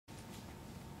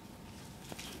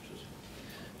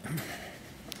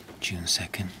June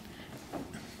 2nd,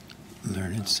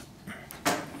 Learned's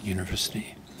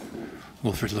University.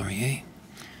 Wilfred Laurier,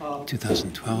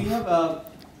 2012. We have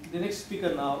the next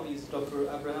speaker now is Dr.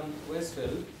 Abraham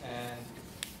Weizfeld, and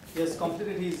he has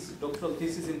completed his doctoral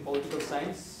thesis in political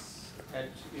science at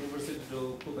University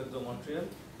of Montreal,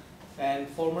 and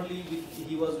formerly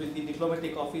he was with the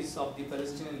diplomatic office of the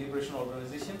Palestinian Liberation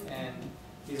Organization, and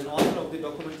he is an author of the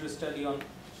documentary study on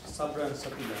Sabra and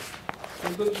Safila.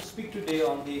 He's going to speak today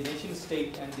on the nation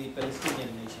state and the Palestinian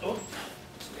nation. Oh.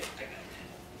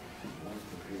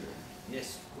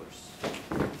 Yes, of course.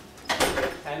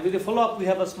 And with a follow-up, we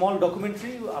have a small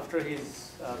documentary after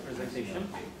his presentation.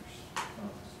 Not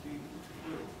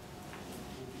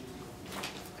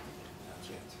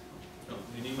yet. No,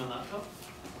 you need my laptop?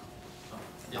 Oh,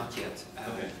 not yet.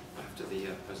 Okay. After the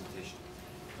presentation.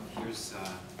 Here's. You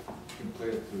can play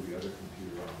it through the other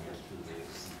computer on there, through the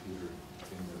computer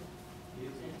in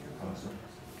the console.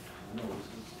 No, this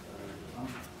is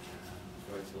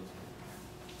Weizfeld.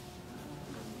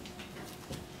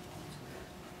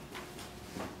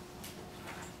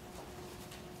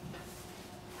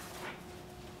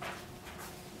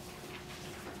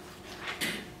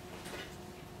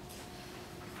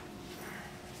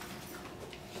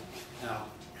 Now,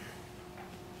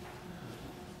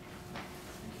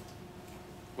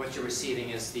 what you're receiving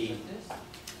is the.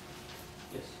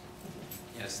 Yes.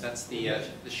 Yes, that's the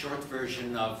short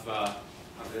version of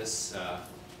this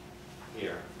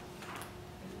here.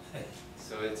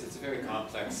 So it's a very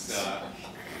complex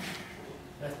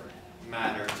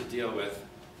matter to deal with.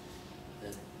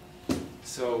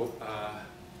 So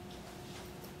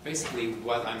basically,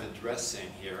 what I'm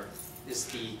addressing here is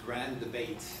the grand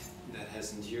debate that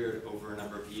has endured over a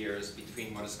number of years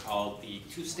between what is called the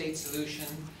two-state solution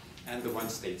and the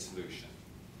one-state solution.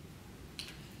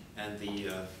 And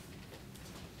the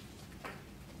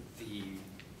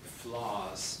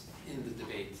flaws in the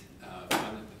debate, the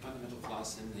fundamental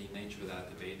flaws in the nature of that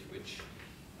debate, which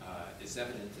is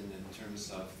evident in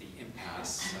terms of the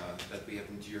impasse that we have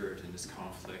endured in this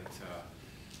conflict,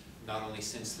 not only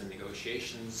since the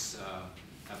negotiations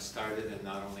have started, and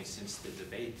not only since the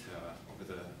debate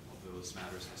over those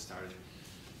matters has started,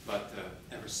 but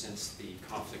ever since the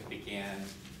conflict began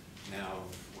now,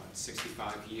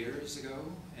 65 years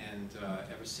ago, and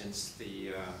ever since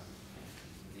the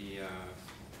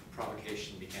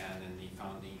provocation began in the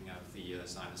founding of the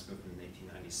Zionist movement in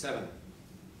 1897.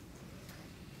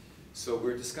 So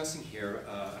we're discussing here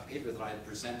a paper that I had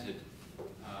presented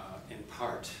in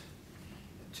part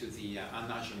to the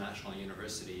An-Najah National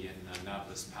University in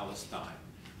Nablus, Palestine,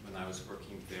 when I was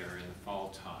working there in the fall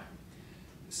time.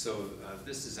 So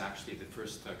this is actually the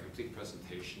first complete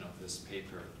presentation of this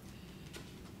paper.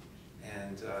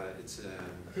 And it's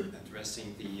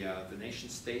addressing the nation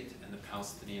state and the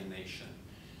Palestinian nation,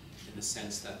 in the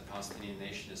sense that the Palestinian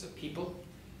nation is a people,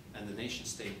 and the nation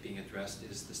state being addressed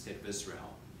is the state of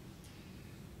Israel,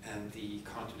 and the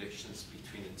contradictions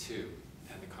between the two,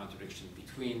 and the contradiction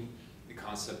between the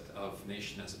concept of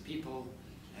nation as a people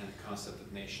and the concept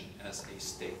of nation as a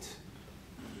state.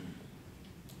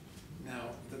 Now,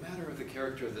 the matter of the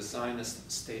character of the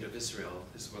Zionist state of Israel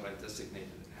is what I designated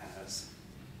it as,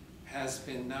 has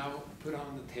been now put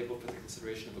on the table for the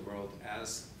consideration of the world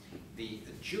as the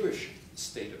Jewish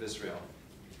state of Israel,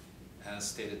 as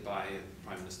stated by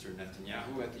Prime Minister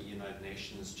Netanyahu at the United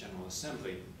Nations General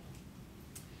Assembly.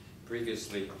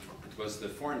 Previously, it was the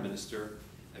Foreign Minister,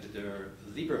 Editor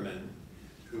Lieberman,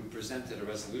 who presented a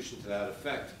resolution to that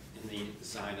effect in the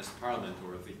Zionist Parliament,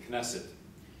 or the Knesset,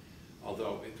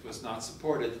 although it was not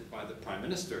supported by the Prime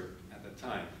Minister at the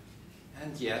time.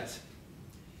 And yet,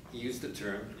 he used the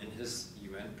term in his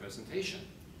UN presentation,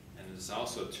 and it is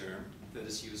also a term that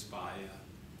is used by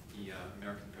the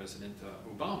American President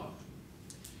Obama.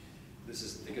 This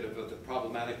is indicative of the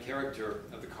problematic character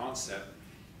of the concept,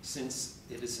 since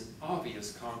it is an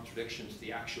obvious contradiction to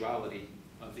the actuality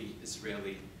of the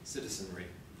Israeli citizenry,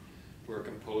 who are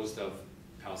composed of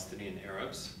Palestinian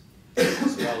Arabs,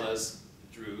 as well as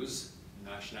Druze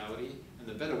nationality and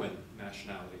the Bedouin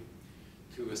nationality,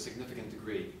 to a significant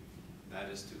degree. That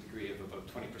is to the degree of about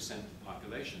 20% of the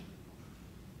population.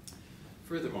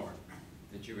 Furthermore,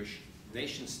 the Jewish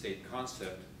nation-state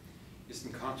concept is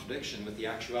in contradiction with the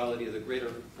actuality of the greater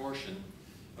proportion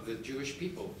of the Jewish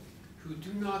people who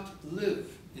do not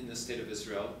live in the state of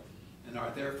Israel and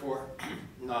are therefore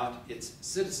not its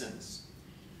citizens.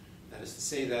 That is to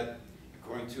say that,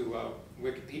 according to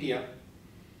Wikipedia,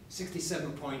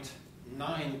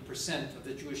 67.9% of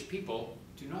the Jewish people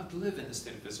do not live in the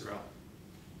state of Israel.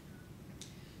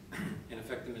 In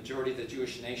effect, the majority of the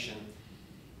Jewish nation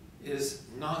is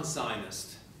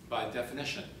non-Zionist by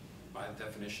definition. by the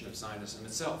definition of Zionism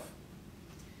itself.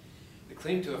 The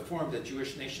claim to have formed a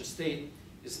Jewish nation state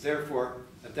is therefore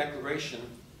a declaration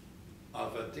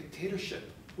of a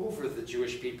dictatorship over the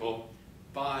Jewish people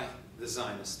by the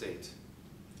Zionist state.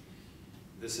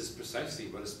 This is precisely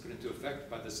what is put into effect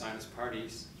by the Zionist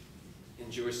parties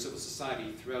in Jewish civil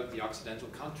society throughout the Occidental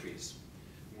countries,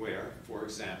 where, for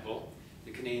example,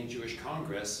 the Canadian Jewish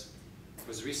Congress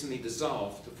was recently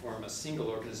dissolved to form a single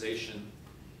organization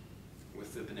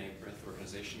with the B'nai B'rith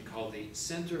organization called the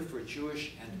Center for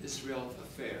Jewish and Israel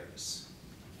Affairs.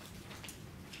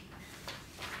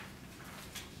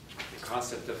 The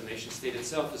concept of a nation state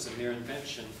itself is a mere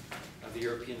invention of the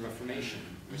European Reformation,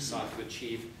 which sought to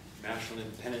achieve national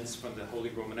independence from the Holy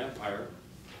Roman Empire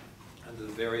under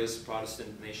the various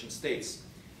Protestant nation states,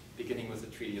 beginning with the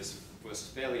Treaty of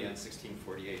Westphalia in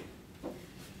 1648.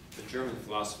 The German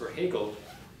philosopher Hegel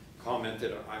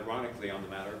commented ironically on the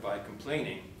matter by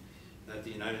complaining that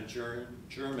the United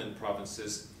German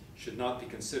provinces should not be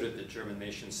considered the German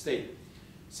nation state,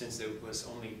 since it was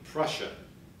only Prussia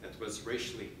that was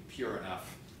racially pure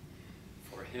enough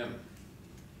for him.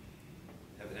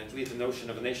 Evidently, the notion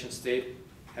of a nation state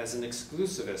has an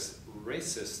exclusivist,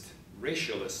 racist,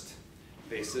 racialist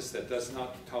basis that does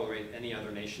not tolerate any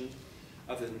other nation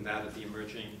other than that of the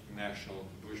emerging national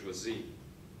bourgeoisie.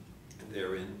 And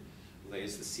therein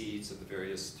lays the seeds of the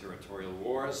various territorial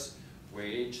wars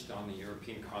waged on the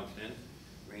European continent,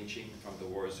 ranging from the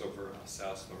wars over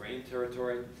Alsace-Lorraine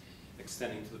territory,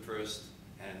 extending to the First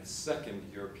and Second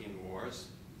European Wars,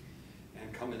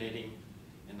 and culminating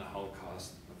in the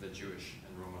Holocaust of the Jewish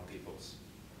and Roma peoples.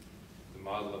 The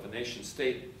model of a nation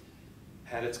state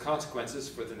had its consequences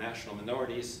for the national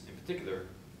minorities in particular,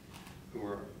 who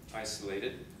were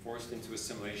isolated, forced into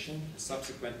assimilation, and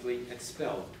subsequently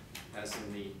expelled, as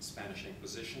in the Spanish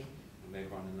Inquisition and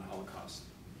later on in the Holocaust.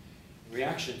 In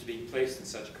reaction to being placed in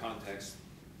such a context,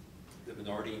 the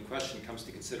minority in question comes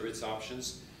to consider its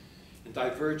options and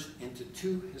diverged into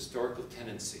two historical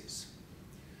tendencies.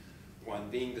 One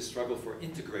being the struggle for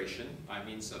integration by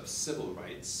means of civil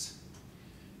rights,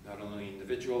 not only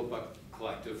individual but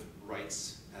collective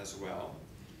rights as well,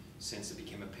 since it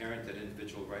became apparent that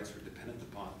individual rights were dependent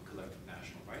upon collective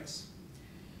national rights.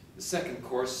 The second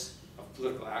course of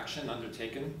political action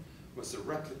undertaken was the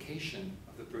replication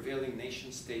of the prevailing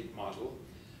nation-state model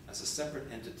as a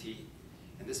separate entity,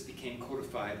 and this became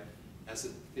codified as a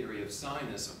theory of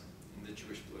Zionism in the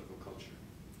Jewish political culture.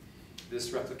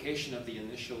 This replication of the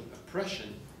initial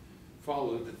oppression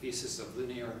followed the thesis of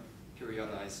linear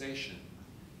periodization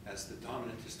as the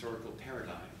dominant historical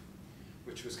paradigm,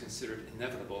 which was considered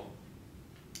inevitable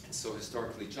and so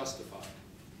historically justified.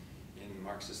 In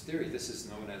Marxist theory, this is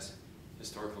known as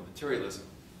historical materialism.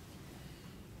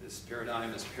 This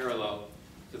paradigm is parallel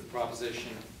to the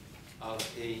proposition of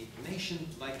a nation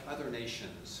like other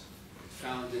nations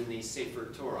found in the Sefer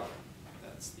Torah,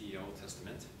 that's the Old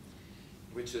Testament,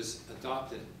 which is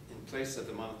adopted in place of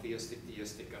the monotheistic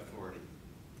deistic authority.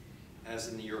 As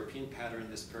in the European pattern,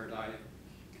 this paradigm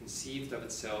conceived of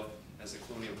itself as a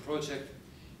colonial project,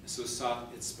 and so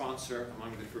sought its sponsor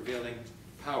among the prevailing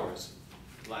powers,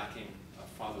 lacking a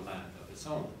fatherland of its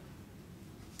own.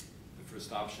 The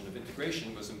first option of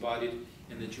integration was embodied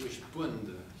in the Jewish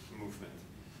Bund movement,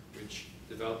 which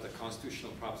developed a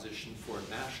constitutional proposition for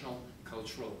national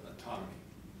cultural autonomy,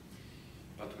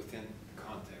 but within the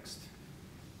context,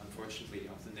 unfortunately,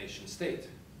 of the nation state.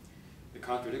 The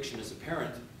contradiction is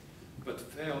apparent, but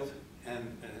failed,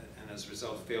 and as a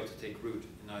result failed to take root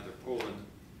in either Poland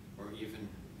or even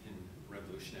in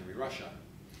revolutionary Russia.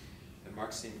 The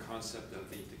Marxian concept of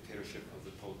the dictatorship of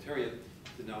the proletariat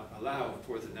did not allow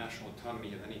for the national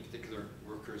autonomy of any particular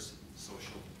workers'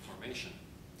 social formation.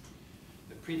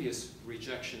 The previous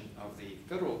rejection of the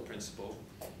federal principle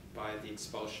by the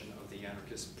expulsion of the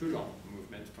anarchist Proudhon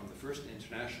movement from the First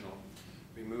International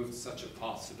removed such a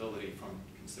possibility from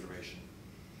consideration.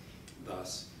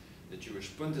 Thus, the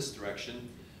Jewish Bundist direction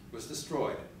was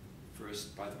destroyed,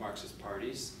 first by the Marxist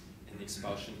parties in the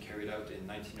expulsion carried out in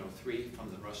 1903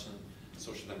 from the Russian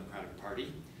Social Democratic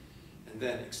Party, and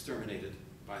then exterminated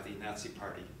by the Nazi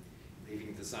Party,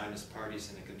 leaving the Zionist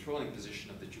parties in a controlling position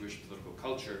of the Jewish political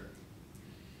culture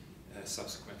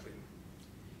subsequently.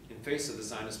 In face of the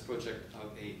Zionist project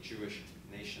of a Jewish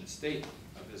nation state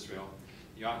of Israel,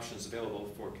 the options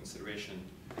available for consideration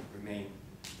remain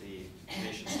the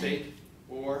nation state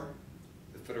or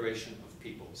the Federation of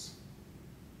Peoples.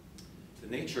 The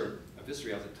nature of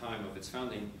Israel at the time of its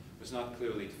founding was not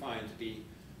clearly defined to be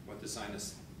what the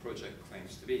Zionist project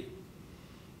claims to be.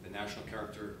 The national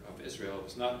character of Israel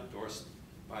was not endorsed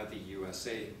by the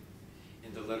USA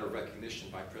in the letter of recognition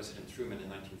by President Truman in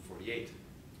 1948.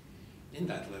 in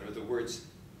that letter, the words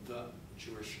 "the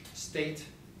Jewish state"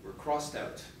 were crossed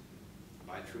out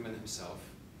by Truman himself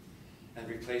and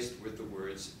replaced with the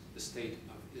words "the state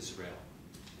of Israel."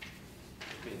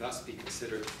 It may thus be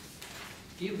considered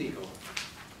illegal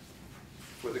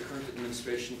for the current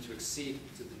administration to accede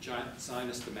to the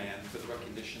Zionist demand for the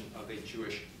recognition of a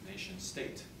Jewish nation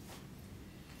state.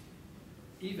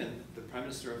 Even the Prime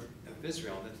Minister of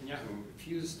Israel, Netanyahu,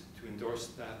 refused to endorse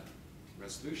that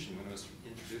resolution when it was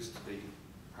introduced to the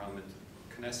Parliament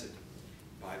Knesset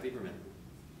by Lieberman.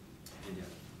 And yet,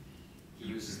 he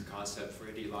uses the concept for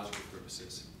ideological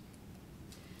purposes.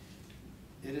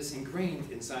 It is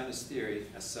ingrained in Zionist theory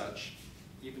as such,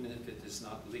 even if it is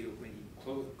not legally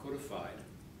codified,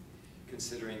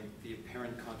 considering the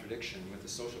apparent contradiction with the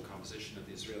social composition of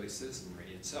the Israeli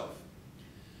citizenry itself.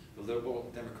 The liberal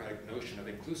democratic notion of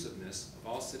inclusiveness of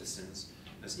all citizens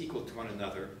as equal to one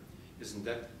another is in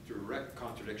direct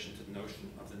contradiction to the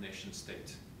notion of the nation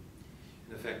state.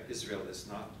 In effect, Israel is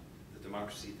not the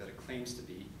democracy that it claims to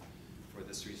be for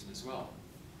this reason as well,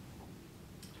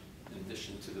 in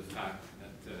addition to the fact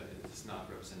that it is not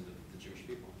representative of the Jewish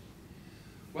people.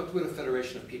 What would a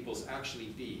federation of peoples actually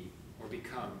be or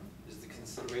become is the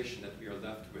consideration that we are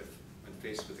left with when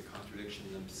faced with the contradiction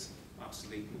and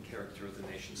obsolete character of the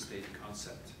nation-state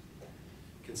concept.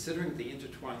 Considering the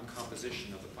intertwined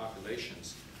composition of the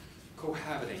populations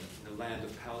cohabiting in the land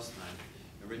of Palestine,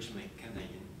 originally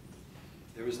Canaan,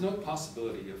 there is no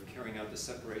possibility of carrying out the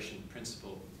separation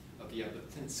principle of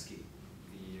Jabotinsky,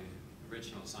 the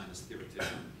original Zionist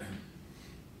theoretician,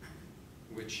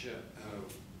 which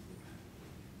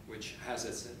has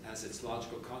as its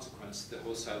logical consequence the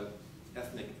wholesale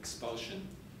ethnic expulsion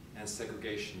and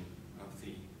segregation of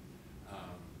the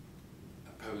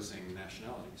opposing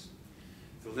nationalities.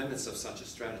 The limits of such a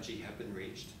strategy have been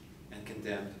reached and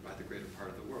condemned by the greater part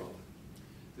of the world.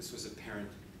 This was apparent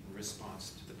in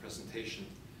response to the presentation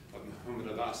of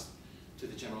Mahmoud Abbas to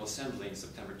the General Assembly on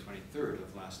September 23rd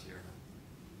of last year.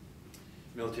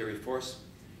 Military force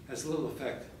has little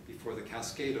effect before the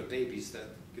cascade of babies that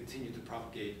continue to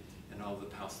propagate in all the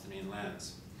Palestinian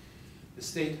lands. The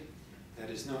state that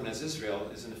is known as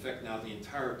Israel is in effect now the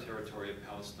entire territory of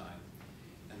Palestine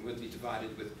and would be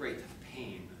divided with great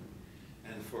pain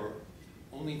and for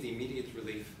only the immediate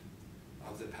relief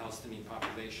of the Palestinian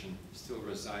population still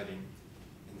residing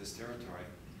in this territory.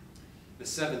 The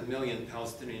 7 million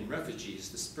Palestinian refugees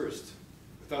dispersed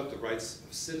without the rights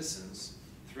of citizens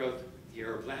throughout the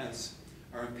Arab lands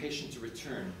are impatient to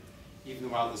return, even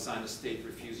while the Zionist state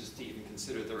refuses to even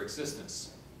consider their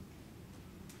existence.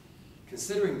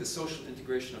 Considering the social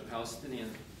integration of Palestinian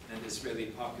and Israeli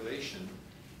population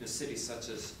in cities such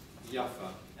as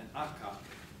Jaffa and Akka,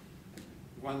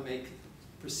 one may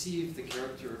perceive the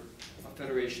character of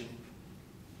federation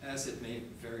as it may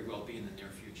very well be in the near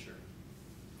future.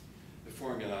 The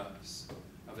formulas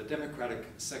of a democratic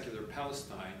secular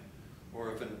Palestine or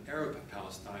of an Arab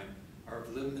Palestine are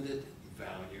of limited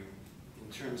value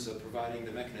in terms of providing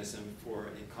the mechanism for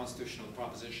a constitutional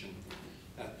proposition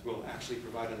that will actually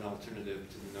provide an alternative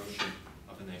to the notion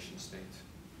of a nation state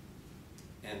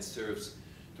and serves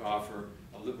to offer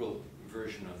a liberal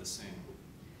version of the same.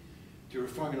 To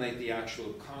reformulate the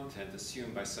actual content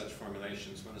assumed by such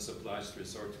formulations, one is obliged to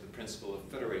resort to the principle of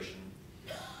federation,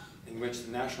 in which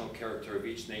the national character of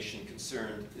each nation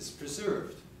concerned is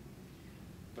preserved,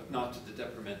 but not to the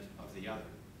detriment of the other.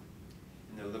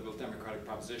 In the liberal democratic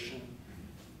proposition,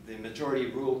 the majority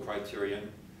rule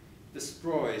criterion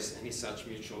destroys any such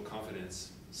mutual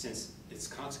confidence, since its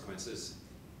consequences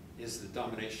is the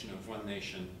domination of one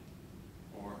nation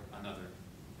or another,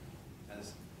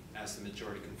 as the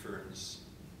majority confers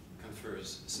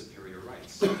superior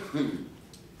rights.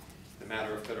 The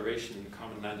matter of federation in the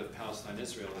common land of Palestine,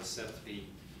 Israel, is said to be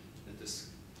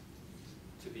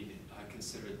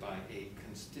considered by a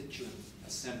constituent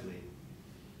assembly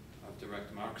of direct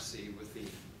democracy with the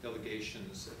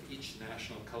delegations of each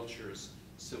national culture's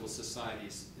civil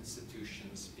societies,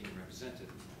 institutions being represented.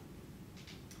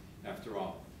 After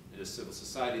all, it is civil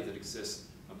society that exists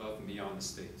above and beyond the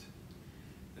state.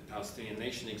 The Palestinian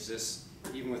nation exists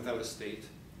even without a state,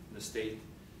 and the state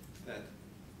that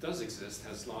does exist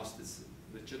has lost its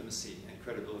legitimacy and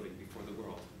credibility before the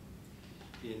world.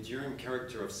 The enduring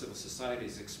character of civil society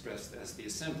is expressed as the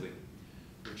assembly,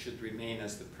 which should remain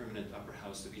as the permanent upper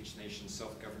house of each nation's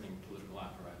self-governing political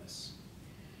apparatus.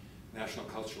 National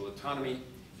cultural autonomy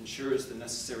ensures the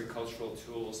necessary cultural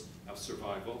tools of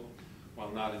survival while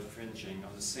not infringing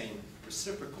on the same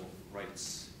reciprocal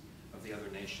rights of the other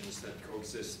nations that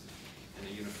coexist in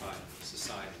a unified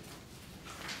society.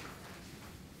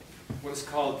 What is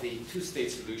called the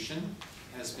two-state solution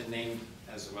has been named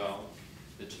as well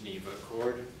the Geneva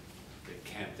Accord, the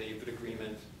Camp David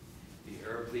Agreement, the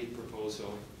Arab League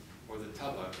proposal, or the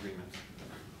Taba Agreement.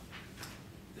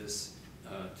 This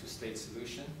two-state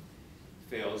solution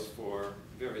fails for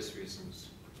various reasons.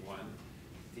 One,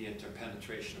 the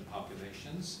interpenetration of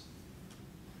populations,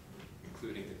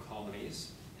 including the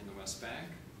colonies in the West Bank,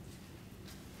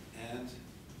 and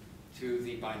to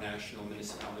the binational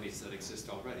municipalities that exist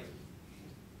already.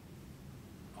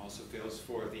 Also fails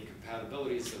for the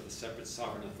compatibilities of the separate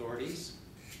sovereign authorities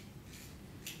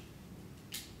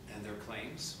and their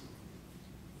claims.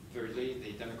 Thirdly,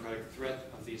 the democratic threat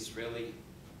of the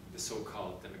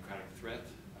so-called democratic threat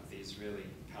of the Israeli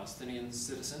Palestinian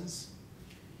citizens.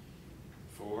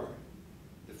 4,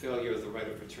 the failure of the right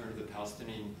of return of the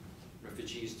Palestinian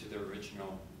refugees to their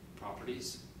original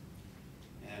properties.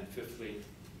 And 5thly,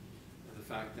 the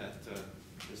fact that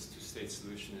this two-state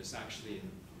solution is actually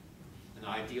an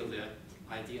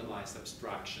idealized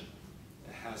abstraction.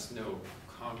 It has no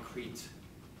concrete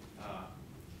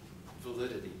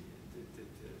validity.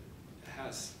 It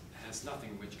has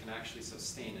nothing which can actually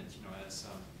sustain it,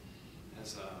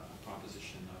 as a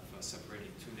proposition of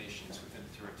separating two nations within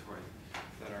a territory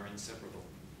that are inseparable.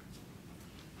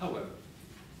 However,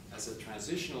 as a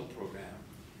transitional program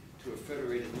to a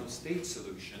federated no-state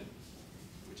solution,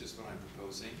 which is what I'm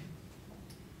proposing,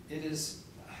 it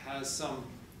has some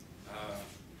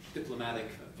diplomatic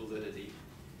validity,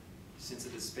 since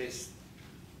it is based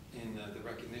in the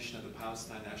recognition of the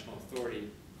Palestine National Authority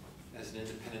as an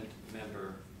independent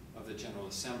member of the General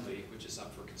Assembly, which is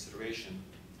up for consideration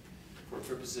for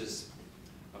purposes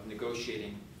of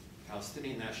negotiating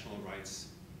Palestinian national rights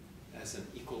as an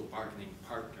equal bargaining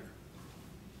partner.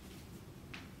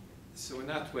 So in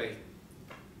that way,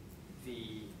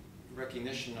 the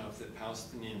recognition of the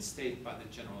Palestinian state by the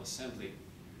General Assembly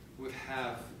would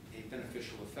have a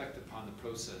beneficial effect upon the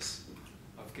process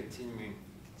of continuing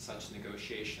such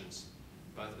negotiations.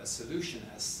 But a solution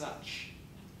as such,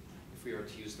 if we are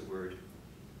to use the word,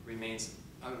 remains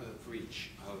out of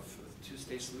reach of the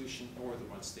two-state solution or the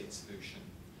one-state solution.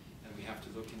 And we have to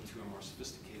look into a more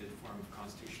sophisticated form of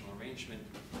constitutional arrangement,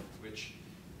 which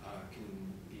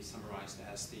can be summarized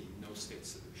as the no-state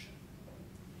solution.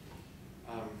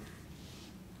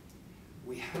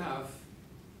 We have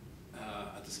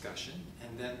a discussion,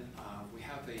 and then we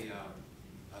have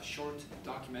a short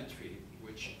documentary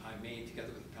which I made together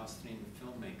with a Palestinian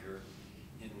filmmaker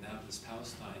in Nablus,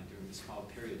 Palestine during this fall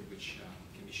period, which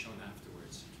can be shown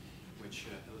afterwards, which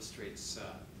illustrates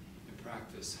in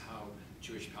practice how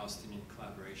Jewish-Palestinian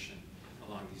collaboration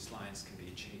along these lines can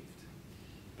be achieved.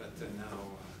 But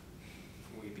now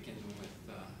we begin with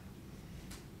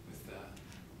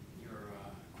your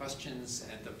questions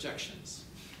and objections.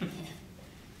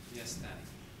 Yes, Danny.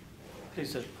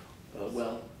 Please, sir.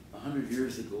 Well, 100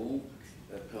 years ago,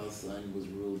 Palestine was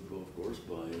ruled, of course,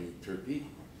 by Turkey,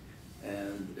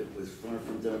 and it was far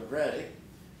from democratic,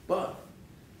 but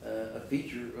a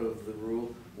feature of the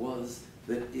rule was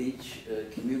that each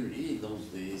community in those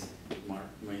days,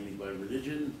 marked mainly by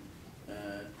religion,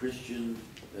 Christian,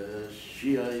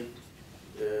 Shiite,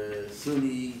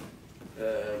 Sunni,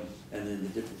 and then the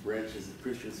different branches of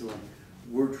Christian and so on,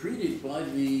 were treated by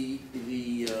the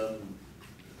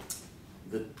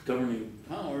governing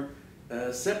power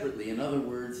separately. In other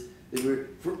words, they were,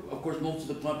 of course, most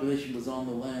of the population was on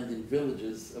the land in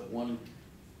villages of one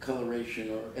coloration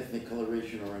or ethnic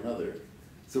coloration or another,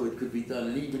 so it could be done.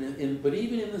 And but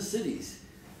even in the cities,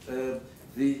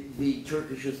 the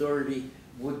Turkish authority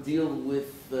would deal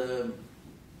with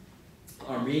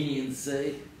Armenians,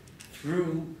 say,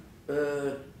 through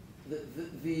the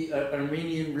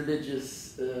Armenian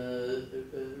religious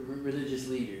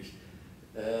leaders.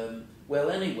 Well,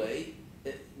 anyway,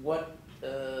 what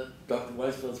Dr.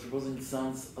 Weizfeld is proposing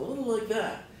sounds a little like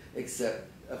that, except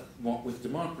with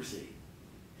democracy.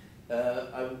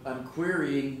 I'm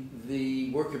querying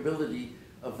the workability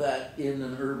of that in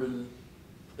an urban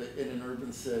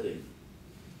setting.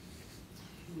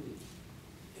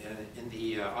 In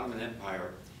the Ottoman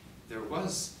Empire, there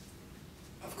was,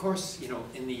 of course,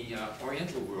 in the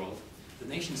Oriental world, the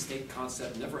nation-state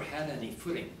concept never had any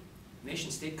footing.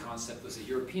 Nation-state concept was a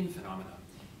European phenomenon.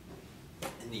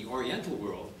 In the Oriental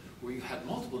world, where you had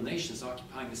multiple nations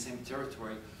occupying the same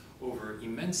territory over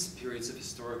immense periods of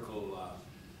historical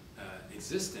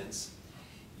existence,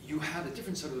 you had a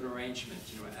different sort of an arrangement.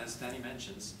 As Danny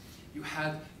mentions, you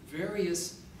had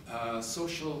various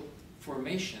social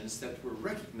formations that were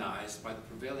recognized by the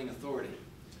prevailing authority.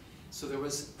 So there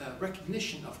was a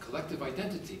recognition of collective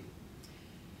identity.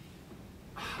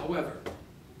 However,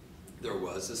 there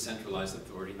was a centralized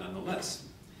authority nonetheless.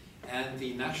 And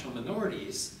the national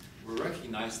minorities were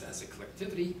recognized as a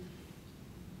collectivity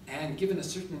and given a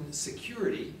certain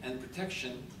security and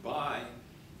protection by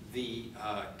the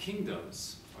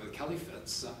kingdoms or the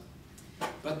caliphates,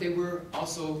 but they were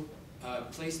also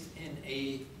placed in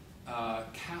a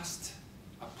caste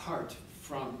apart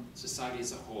from society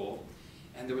as a whole,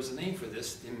 and there was a name for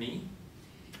this, dhimmi,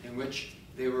 in which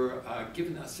they were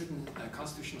given a certain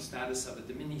constitutional status of a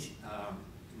dhimmi,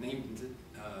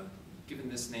 given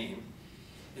this name,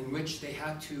 in which they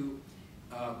had to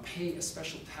pay a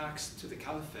special tax to the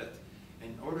caliphate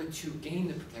in order to gain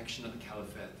the protection of the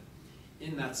caliphate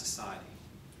in that society.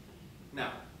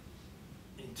 Now,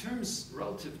 in terms,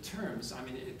 relative terms, I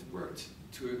mean, it worked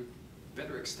to a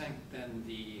better extent than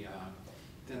the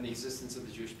existence of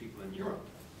the Jewish people in Europe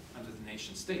under the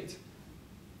nation state.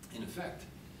 In effect,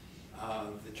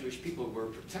 the Jewish people were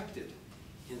protected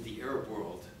in the Arab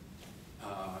world,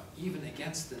 even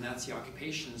against the Nazi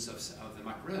occupations of the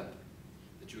Maghreb.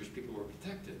 The Jewish people were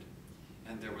protected,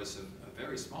 and there was a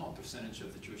very small percentage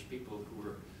of the Jewish people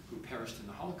who perished in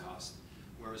the Holocaust,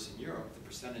 whereas in Europe, the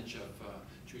percentage of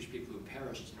Jewish people who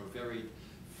perished, varied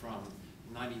from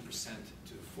 90%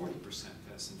 to 40%,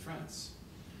 as in France.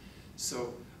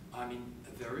 So, I mean,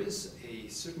 there is a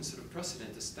certain sort of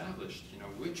precedent established,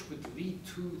 which would lead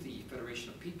to the Federation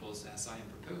of Peoples, as I am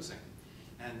proposing,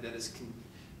 and that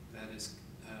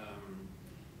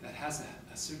has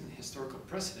a certain historical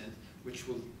precedent, which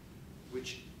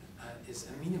is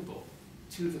amenable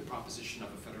to the proposition of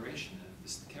a federation of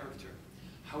this character.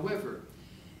 However,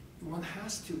 one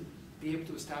has to be able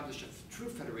to establish a true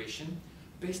federation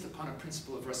based upon a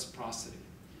principle of reciprocity.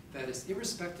 That is,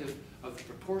 irrespective of the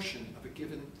proportion of a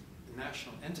given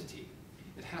national entity,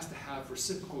 it has to have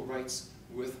reciprocal rights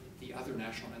with the other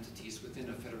national entities within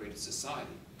a federated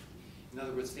society. In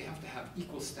other words, they have to have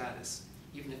equal status,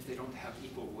 even if they don't have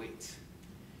equal weight.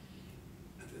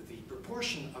 The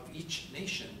proportion of each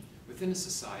nation within a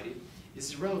society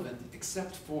is irrelevant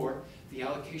except for the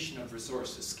allocation of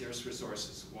resources, scarce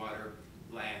resources, water,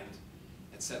 land,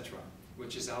 etc.,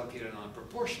 which is allocated on a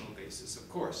proportional basis, of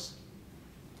course.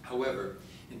 However,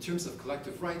 in terms of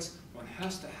collective rights, one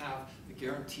has to have the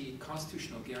guaranteed,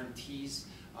 constitutional guarantees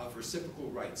of reciprocal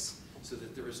rights so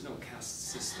that there is no caste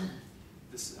system.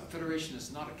 This federation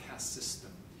is not a caste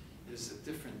system. It is a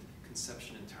different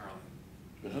conception entirely.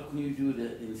 But how can you do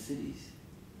that in cities?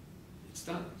 It's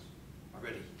done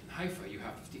already. In Haifa, you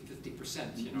have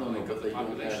 50%, No, like but of the they don't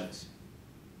populations.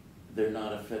 They're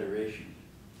not a federation.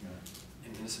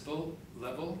 In municipal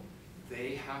level,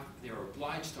 they are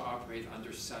obliged to operate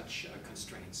under such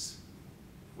constraints.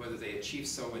 Whether they achieve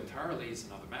so entirely is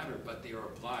another matter, but they are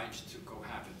obliged to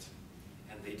cohabit,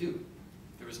 and they do.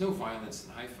 There is no violence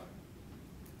in Haifa.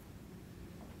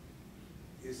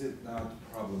 Is it not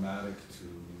problematic to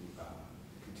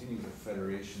continue the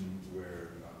federation where,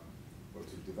 or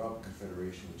to develop a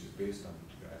confederation which is based on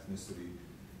ethnicity?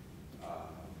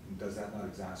 Does that not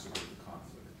exacerbate the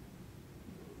conflict?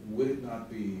 Would it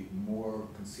not be more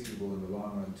conceivable in the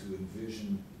long run to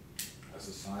envision a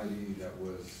society that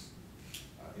was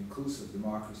inclusive,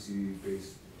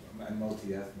 democracy-based, and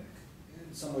multi-ethnic?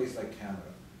 In some ways like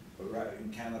Canada. But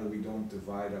in Canada, we don't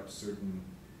divide up certain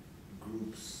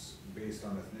groups based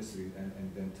on ethnicity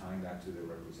and then tying that to their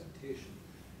representation.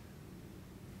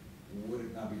 Would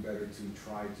it not be better to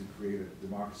try to create a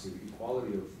democracy, the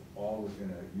equality of all within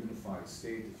a unified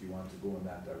state, if you want to go in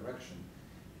that direction,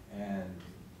 and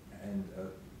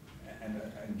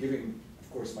giving,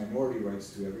 of course, minority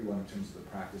rights to everyone in terms of the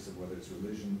practice of whether it's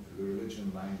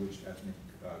religion, language, ethnic,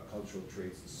 cultural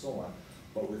traits, and so on,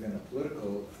 but within a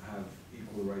political, have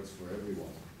equal rights for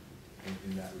everyone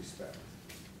in that respect,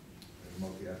 a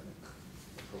multi-ethnic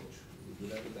approach. Would you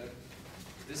do that with that?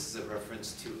 This is a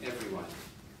reference to everyone,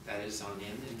 that is on the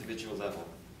individual level,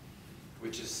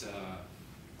 which is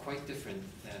quite different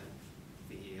than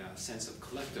the sense of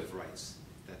collective rights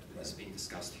that is being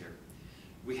discussed here.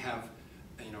 We have,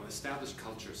 established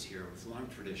cultures here with long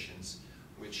traditions,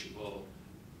 which will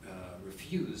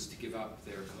refuse to give up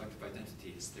their collective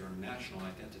identities, their national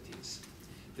identities.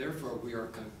 Therefore, we are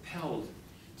compelled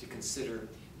to consider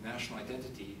national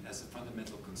identity as a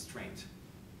fundamental constraint.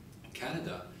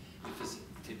 Canada, if it's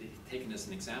to be taken as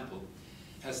an example,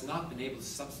 has not been able to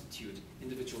substitute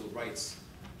individual rights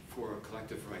for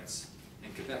collective rights.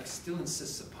 And Quebec still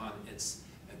insists upon its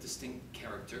distinct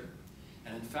character.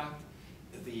 And in fact,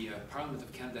 the Parliament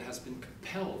of Canada has been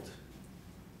compelled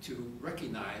to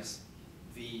recognize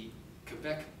the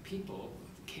Quebec people,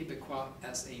 Québécois,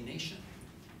 as a nation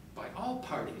by all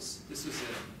parties. This was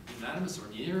a unanimous or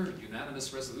near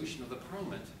unanimous resolution of the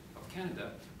Parliament of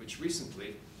Canada, which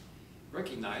recently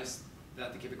recognized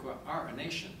that the Québécois are a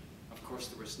nation. Of course,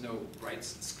 there was no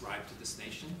rights ascribed to this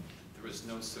nation. There was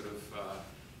no sort of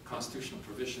constitutional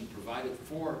provision provided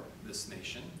for this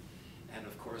nation, and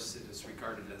of course it is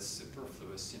regarded as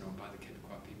superfluous, by the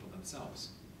Quebecois people themselves.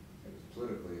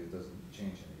 Politically, it doesn't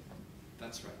change anything.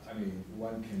 That's right. I mean,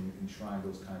 one can enshrine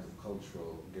those kinds of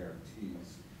cultural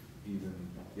guarantees, even,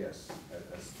 yes,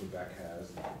 as Quebec has,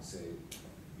 and can say,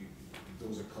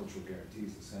 those are cultural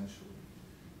guarantees essentially.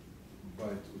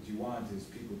 But what you want is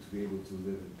people to be able to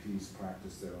live in peace,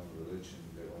 practice their own religion,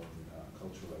 their own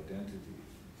cultural identity,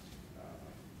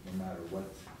 no matter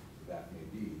what that may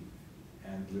be,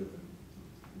 and live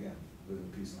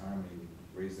in peace and harmony,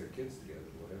 raise their kids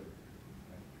together, whatever.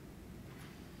 Right?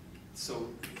 So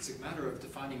it's a matter of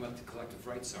defining what the collective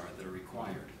rights are that are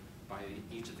required by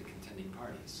each of the contending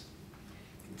parties.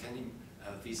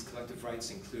 These collective rights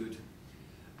include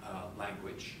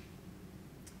language,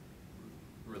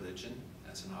 religion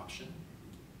as an option,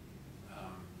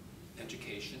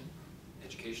 education,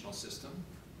 educational system,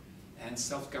 and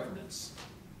self-governance.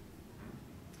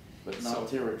 But not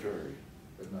territory.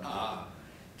 But not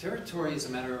Territory is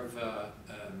a matter of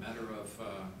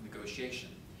negotiation.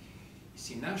 You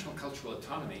see, national cultural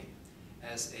autonomy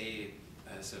as a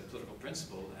political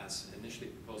principle, as initially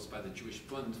proposed by the Jewish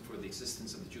Bund for the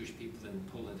existence of the Jewish people in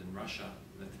Poland and Russia,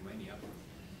 Lithuania,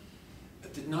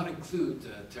 did not include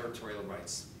territorial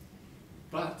rights.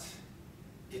 But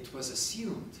it was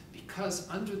assumed, because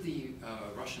under the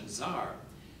Russian Tsar,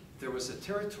 there was a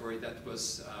territory that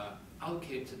was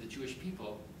allocated to the Jewish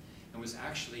people and was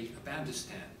actually a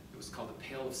Bandustan. It was called the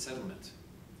Pale of Settlement.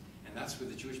 And that's where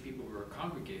the Jewish people were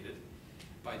congregated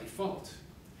by default.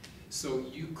 So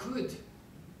you could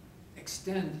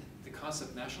extend the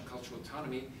concept of national cultural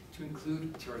autonomy to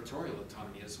include territorial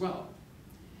autonomy as well.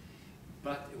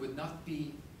 But it would not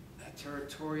be a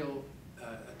territorial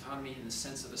autonomy in the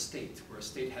sense of a state, where a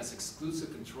state has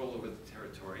exclusive control over the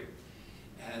territory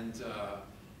and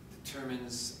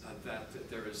determines that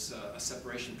there is a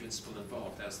separation principle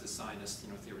involved, as the Zionist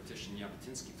theoretician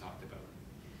Jabotinsky talked about.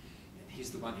 And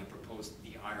he's the one who proposed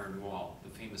the Iron Wall,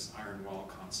 the famous Iron Wall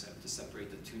concept, to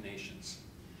separate the two nations.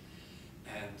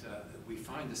 And we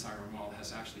find this Iron Wall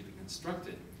has actually been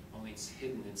constructed, only it's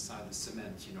hidden inside the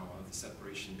cement, of the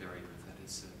separation barrier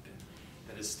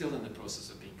that is still in the process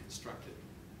of being constructed.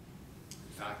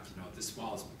 In fact, this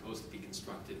wall is proposed to be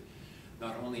constructed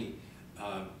not only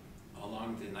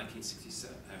along the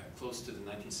 1967, close to the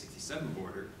 1967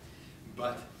 border,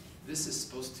 but this is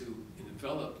supposed to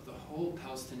envelop the whole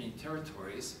Palestinian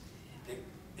territories,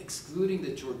 excluding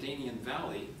the Jordanian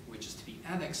Valley, which is to be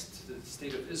annexed to the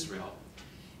state of Israel,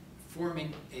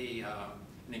 forming an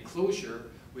enclosure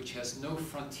which has no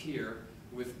frontier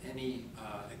with any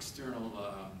external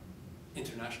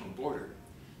international border,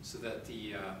 so that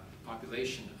the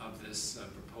population of this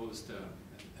proposed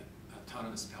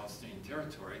autonomous Palestinian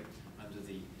territory under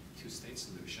the two-state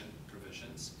solution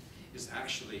provisions is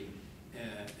actually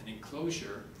an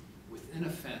enclosure within a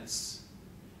fence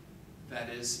that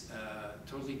is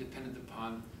totally dependent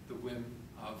upon the whim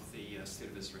of the state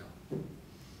of Israel. And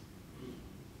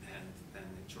then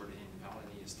the Jordanian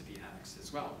Valley is to be annexed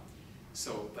as well.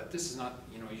 So, but this is not,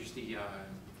 usually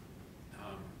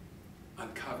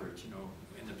uncovered,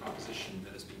 in the proposition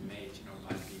that is being made,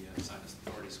 by the Zionist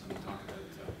authorities when they talk about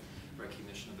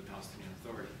recognition of the Palestinian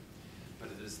Authority.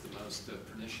 But it is the most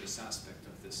pernicious aspect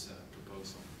of this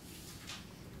proposal.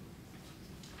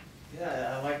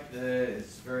 Yeah, I like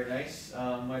it's very nice.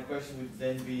 My question would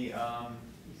then be,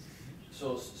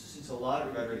 so since a lot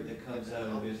of rhetoric that comes out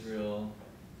of Israel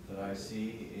that I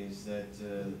see is that,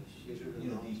 the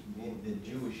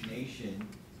Jewish nation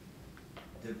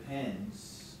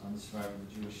depends on the survival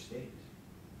of the Jewish state.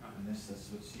 And that's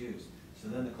what's used. So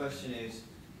then the question is,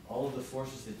 all of the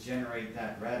forces that generate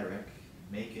that rhetoric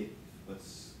make it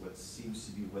what seems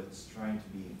to be what's trying to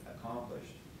be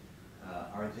accomplished.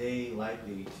 Are they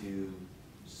likely to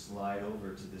slide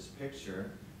over to this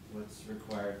picture? What's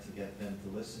required to get them to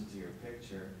listen to your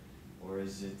picture? Or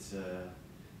is it a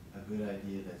good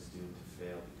idea that's doomed to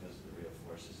fail because of the real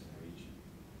forces in the region?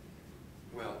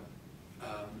 Well,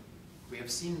 we have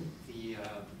seen the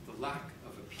lack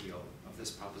of appeal of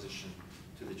this proposition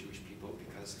to the Jewish people,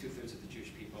 because 2/3 of the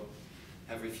Jewish people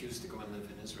have refused to go and live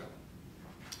in Israel.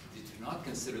 They do not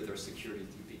consider their security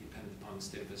to be dependent upon the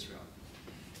state of Israel.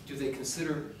 Do they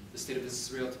consider the state of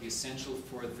Israel to be essential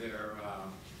for their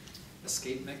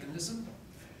escape mechanism?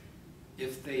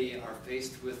 If they are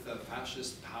faced with a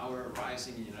fascist power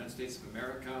rising in the United States of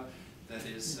America that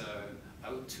is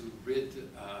out to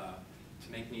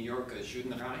to make New York a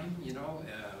Judenrein,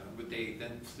 would they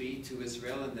then flee to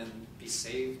Israel and then be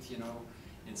saved,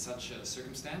 in such a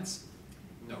circumstance?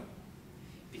 No,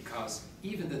 because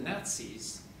even the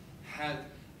Nazis had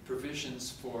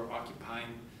provisions for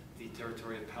occupying the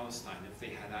territory of Palestine if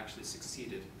they had actually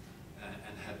succeeded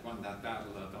and had won that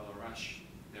battle of El Arash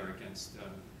there against,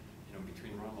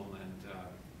 between Rommel and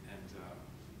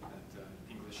that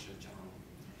English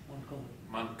general.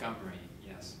 Montgomery,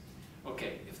 yes.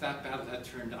 Okay, if that battle had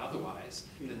turned otherwise,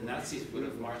 the Nazis would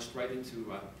have marched right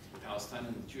into Palestine,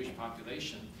 and the Jewish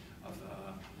population of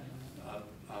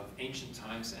ancient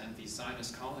times and the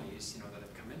Zionist colonies, that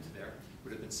have come into there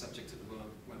would have been subject to the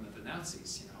whim of the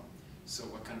Nazis, So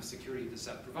what kind of security does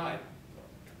that provide?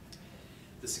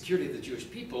 The security of the Jewish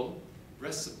people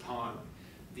rests upon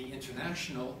the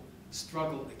international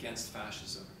struggle against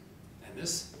fascism. And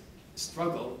this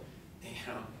struggle,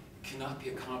 cannot be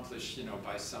accomplished,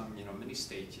 by some,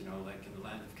 mini-state, like in the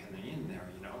land of Canaan there,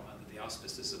 under the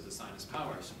auspices of the Zionist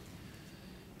powers.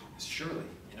 Surely,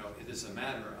 it is a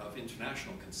matter of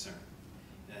international concern.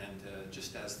 And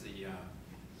just as the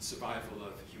survival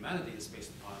of humanity is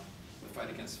based upon the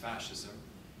fight against fascism,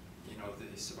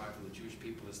 the survival of the Jewish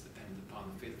people is dependent upon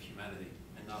the fate of humanity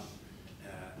and not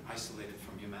isolated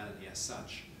from humanity as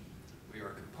such. We are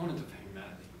a component of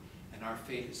humanity, and our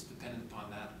fate is dependent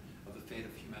upon that of the fate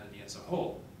of humanity as a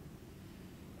whole.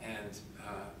 And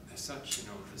as such,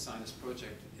 the Zionist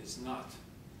project is not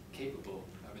capable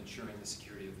of ensuring the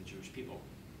security of the Jewish people.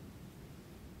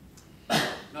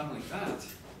 Not only that,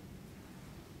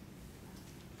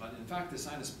 but in fact the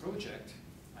Zionist project,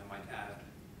 I might add,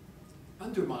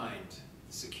 undermined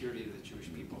the security of the Jewish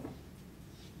people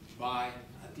by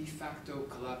a de facto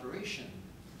collaboration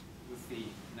with the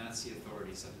Nazi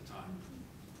authorities at the time.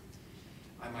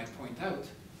 I might point out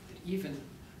that even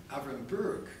Avram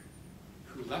Berg,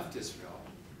 who left Israel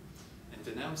and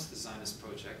denounced the Zionist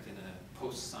project in a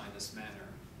post-Zionist manner,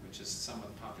 which is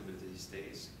somewhat popular these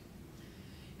days,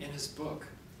 in his book,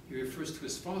 he refers to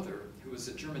his father, who was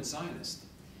a German Zionist,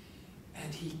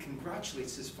 and he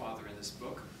congratulates his father in this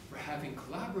book for having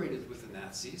collaborated with the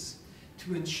Nazis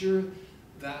to ensure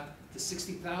that the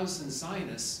 60,000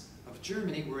 Zionists of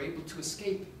Germany were able to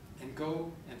escape and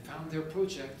go and found their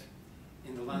project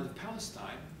in the land of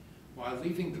Palestine, while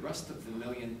leaving the rest of the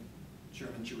million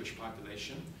German Jewish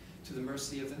population to the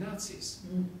mercy of the Nazis.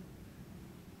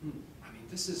 I mean,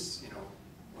 this is,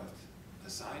 what, a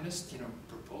Zionist,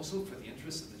 proposal for the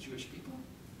interests of the Jewish people?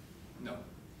 No.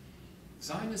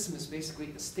 Zionism is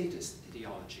basically a statist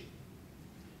ideology.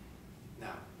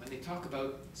 Now, when they talk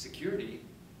about security,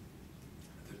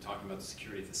 they're talking about the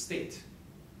security of the state,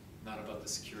 not about the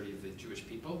security of the Jewish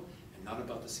people, and not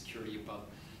about the security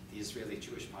about the Israeli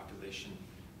Jewish population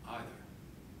either.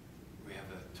 We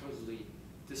have a totally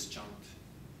disjunct,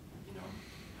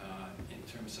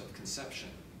 in terms of conception.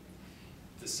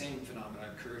 The same phenomena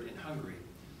occurred in Hungary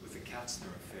with the Katzner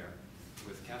affair,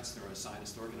 with Katzner, a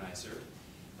Zionist organizer,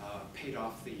 paid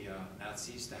off the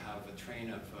Nazis to have a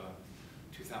train of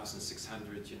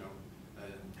 2,600,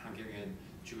 Hungarian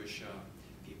Jewish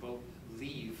people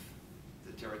leave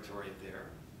the territory there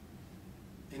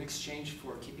in exchange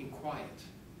for keeping quiet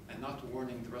and not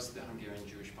warning the rest of the Hungarian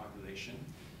Jewish population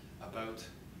about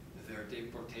their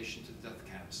deportation to the death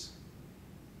camps.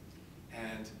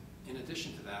 And in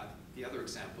addition to that, the other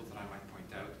example that I might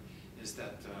point out is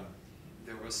that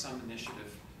there was some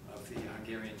initiative of the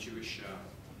Hungarian Jewish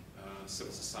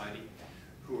civil society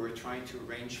who were trying to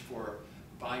arrange for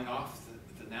buying off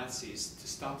the Nazis to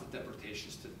stop the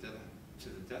deportations to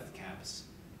the death camps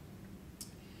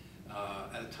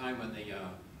at a time when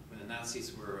the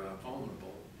Nazis were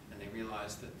vulnerable, and they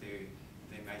realized that they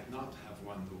might not have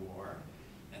won the war,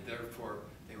 and therefore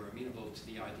they were amenable to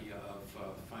the idea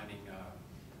of finding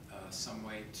some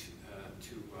way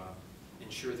to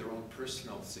ensure their own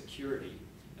personal security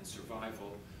and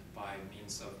survival by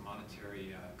means of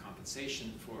monetary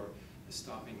compensation for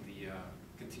stopping the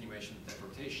continuation of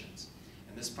deportations.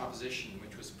 And this proposition,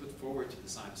 which was put forward to the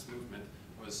Zionist movement,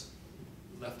 was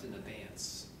left in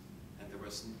abeyance, and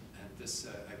this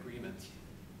agreement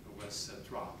was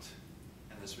dropped.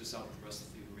 And as a result, the rest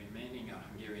of the remaining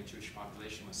Hungarian Jewish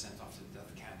population was sent off to the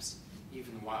death camps,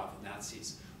 even while the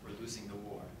Nazis were losing the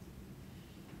war.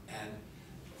 And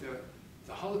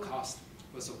the Holocaust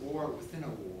was a war within a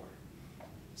war.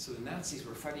 So the Nazis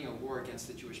were fighting a war against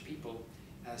the Jewish people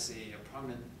as a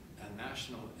prominent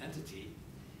national entity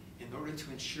in order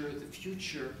to ensure the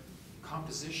future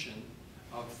composition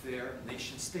of their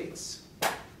nation states,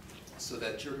 so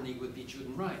that Germany would be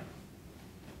Judenrein.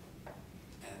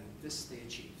 And this they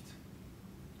achieved.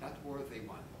 That war they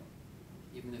won,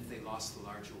 even if they lost the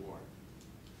larger war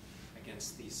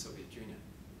against the Soviet Union.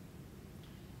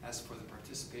 As for the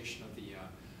participation of the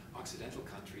Occidental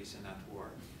countries in that war,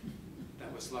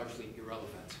 that was largely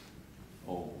irrelevant.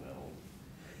 Oh, well.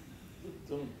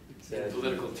 in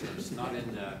political terms, not in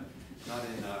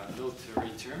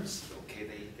military terms. Okay,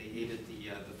 they aided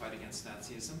the fight against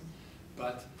Nazism,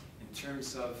 but in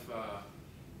terms of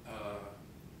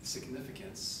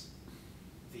significance,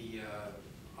 the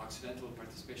Occidental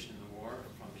participation in the war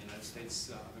from the United States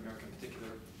of America in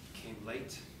particular came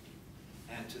late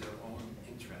and to their own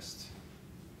interest,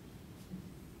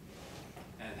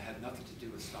 and had nothing to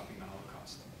do with stopping the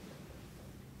Holocaust.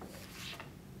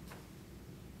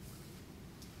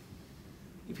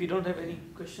 If you don't have any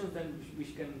questions, then we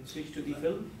can switch to the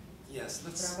film. Yes,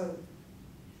 let's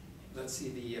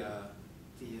see.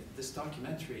 This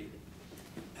documentary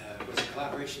was a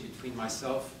collaboration between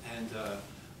myself and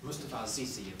Mustafa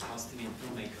Azizi, a Palestinian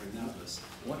filmmaker in Nablus.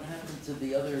 What happened to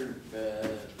the other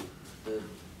the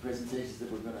presentations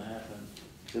that were going to happen?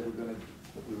 That we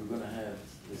were going to have.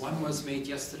 One was made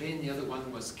yesterday, and the other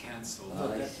one was canceled. Oh,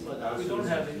 That's for the We don't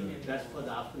have any. That's for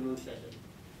the afternoon session.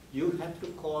 You have to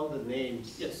call the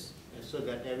names. Yes. So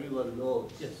that everyone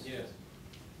knows. Yes.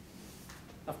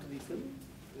 After the film.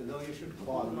 You know, you should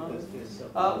call because there's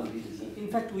In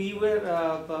fact, we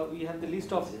have the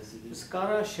list of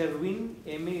Skara Sherwin,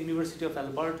 MA, University of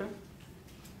Alberta,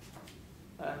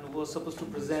 and was supposed to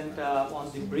present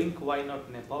on the brink, why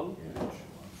not Nepal?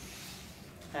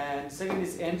 And second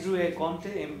is Andrew A. Conte,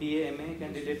 MBA, MA,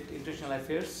 candidate international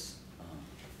affairs,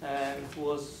 and who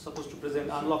was supposed to present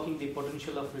unlocking the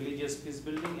potential of religious peace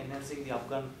building, enhancing the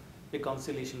Afghan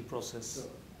reconciliation process. So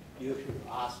you should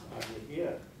ask, are you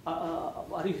here?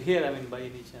 Are you here? I mean, by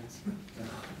any chance?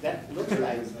 That looks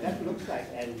like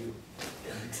Andrew.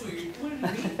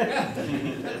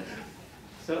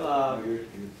 So,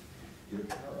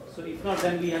 so if not,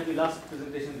 then we have the last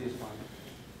presentation this one.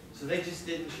 So they just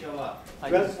didn't show up.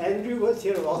 Well, Andrew was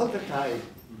here all the time.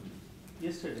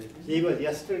 Yesterday. He was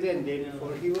yesterday and day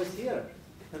before he was here.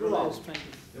 Throughout.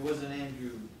 There was an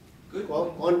Andrew Good.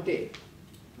 Conte.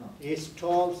 No. He's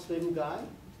tall, slim guy.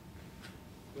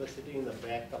 He was sitting in the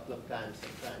back a couple of times,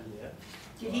 here.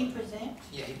 Did he present?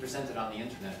 Yeah, he presented on the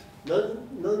internet. No.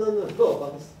 No,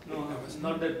 it's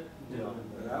not that. No.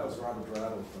 That was Robert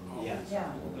Rattle from. Yeah.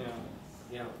 Yeah.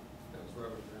 Yeah.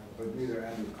 But neither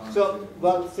Andrew Conte. So,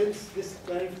 well, since this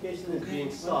clarification is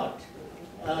being sought,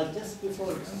 just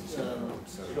before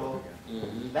so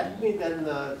let me then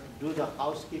do the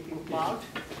housekeeping part.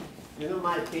 You know,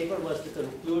 my paper was to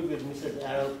conclude with Mrs.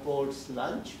 Errol Court's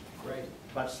lunch. Right.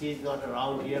 But she's not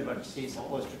around here, but she's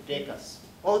supposed to take us.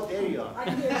 Oh, there you are.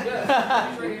 I'm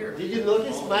here. Did you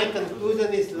notice my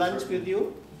conclusion is lunch with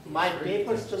you? My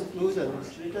paper's conclusion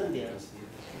is written there.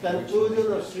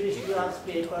 Conclusion of Sri Sri's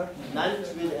paper, lunch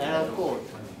with Errol Court.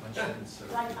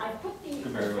 Right, I put the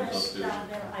address down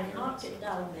there, I marked it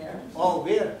down there. Oh,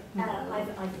 where?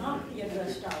 I've marked the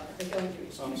address down that they're going to,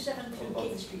 it's 272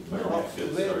 King Street. Oh,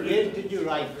 where did you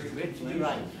write? Where did you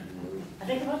write? I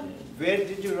beg your pardon? Where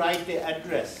did you write the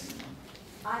address?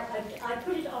 I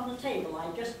put it on the table,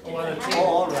 I just did on a the hand table. Oh,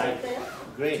 all right. right there.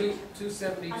 Great.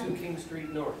 272 King Street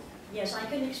North. Yes, I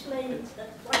can explain that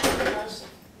what it does,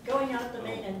 going out the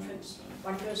main entrance,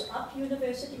 one goes up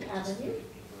University Avenue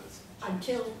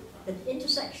until the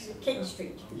intersection with King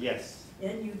Street. Yes.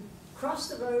 Then you cross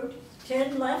the road,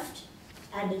 turn left,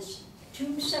 and it's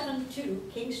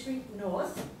 272 King Street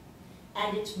North,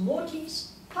 and it's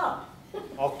Morty's Pub.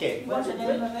 Okay. What's the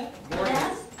name of it?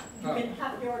 Yes, you can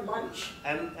have your lunch.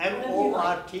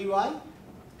 M-O-R-T-Y?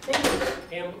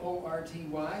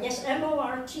 M-O-R-T-Y? Yes,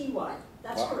 M-O-R-T-Y,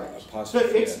 that's correct. So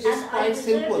it's And I quite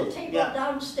simple. reserved a table Yeah.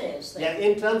 downstairs Yeah,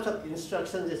 there. in terms of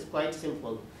instructions, it's quite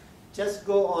simple. Just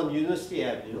go on University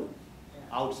Avenue,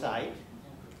 outside,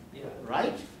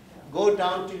 right? Go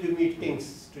down till you meet King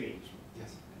Street.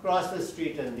 Yes. Cross the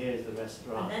street and there is the And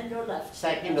restaurant. then go left.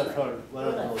 Second or That's right. third, one Go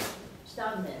of left. those. It's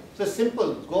down there. So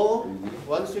simple, go,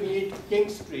 once you meet King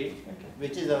Street,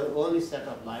 which is the only set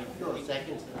of lights, no,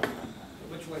 second set of lights.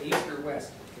 Which way, east or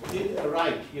west?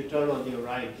 Right, you turn on your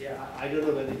right. Yeah. I don't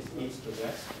know whether it's east or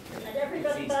west. And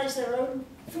everybody buys their own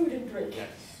food and drink.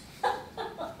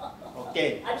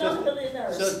 Okay. I'm not a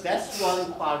millionaire. So that's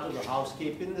one part of the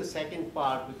housekeeping. The second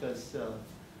part, because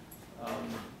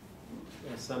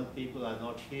some people are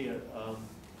not here,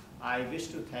 I wish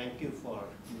to thank you for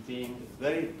being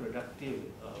very productive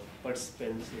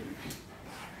participants in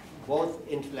both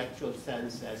intellectual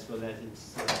sense as well as in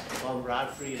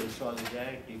camaraderie and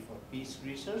solidarity for peace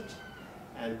research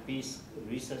and peace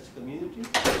research community.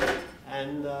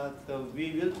 And so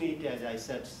we will meet, as I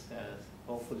said,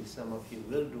 hopefully some of you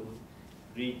will do,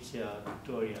 reach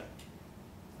Victoria,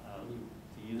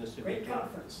 the University of Great Victoria.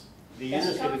 conference. The Best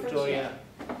University of conference Victoria,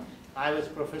 I was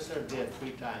professor there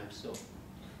 3 times, so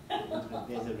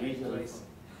there's a reason.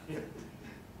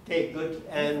 Okay, good.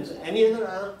 And any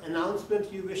other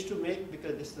announcement you wish to make,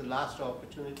 because this is the last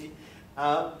opportunity?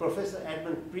 Professor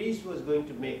Edmund Priest was going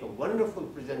to make a wonderful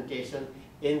presentation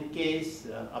in case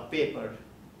a paper,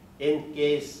 in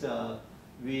case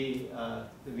we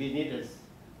needed.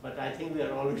 But I think we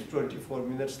are always 24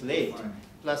 minutes late, Fine.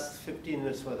 plus 15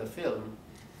 minutes for the film.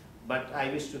 But I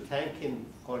wish to thank him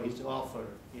for his offer.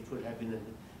 It would have been a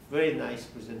very nice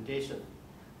presentation.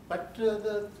 But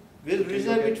we'll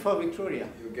reserve it for Victoria.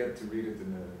 You'll get to read it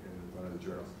in one of the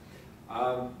journals.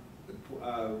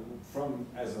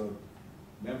 As a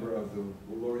member of the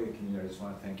Laurier community, I just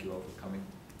want to thank you all for coming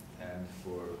and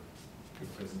for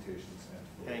good presentations and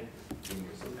for being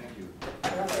here. So thank you.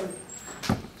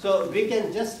 So we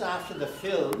can, just after the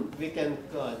film, we can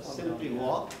simply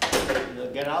walk,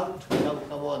 get out,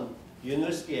 come on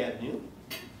University Avenue,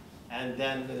 and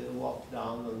then walk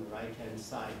down on the right-hand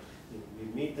side. We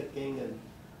meet the king, and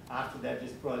after that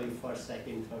is probably first,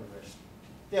 second, third rest.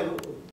 Yeah,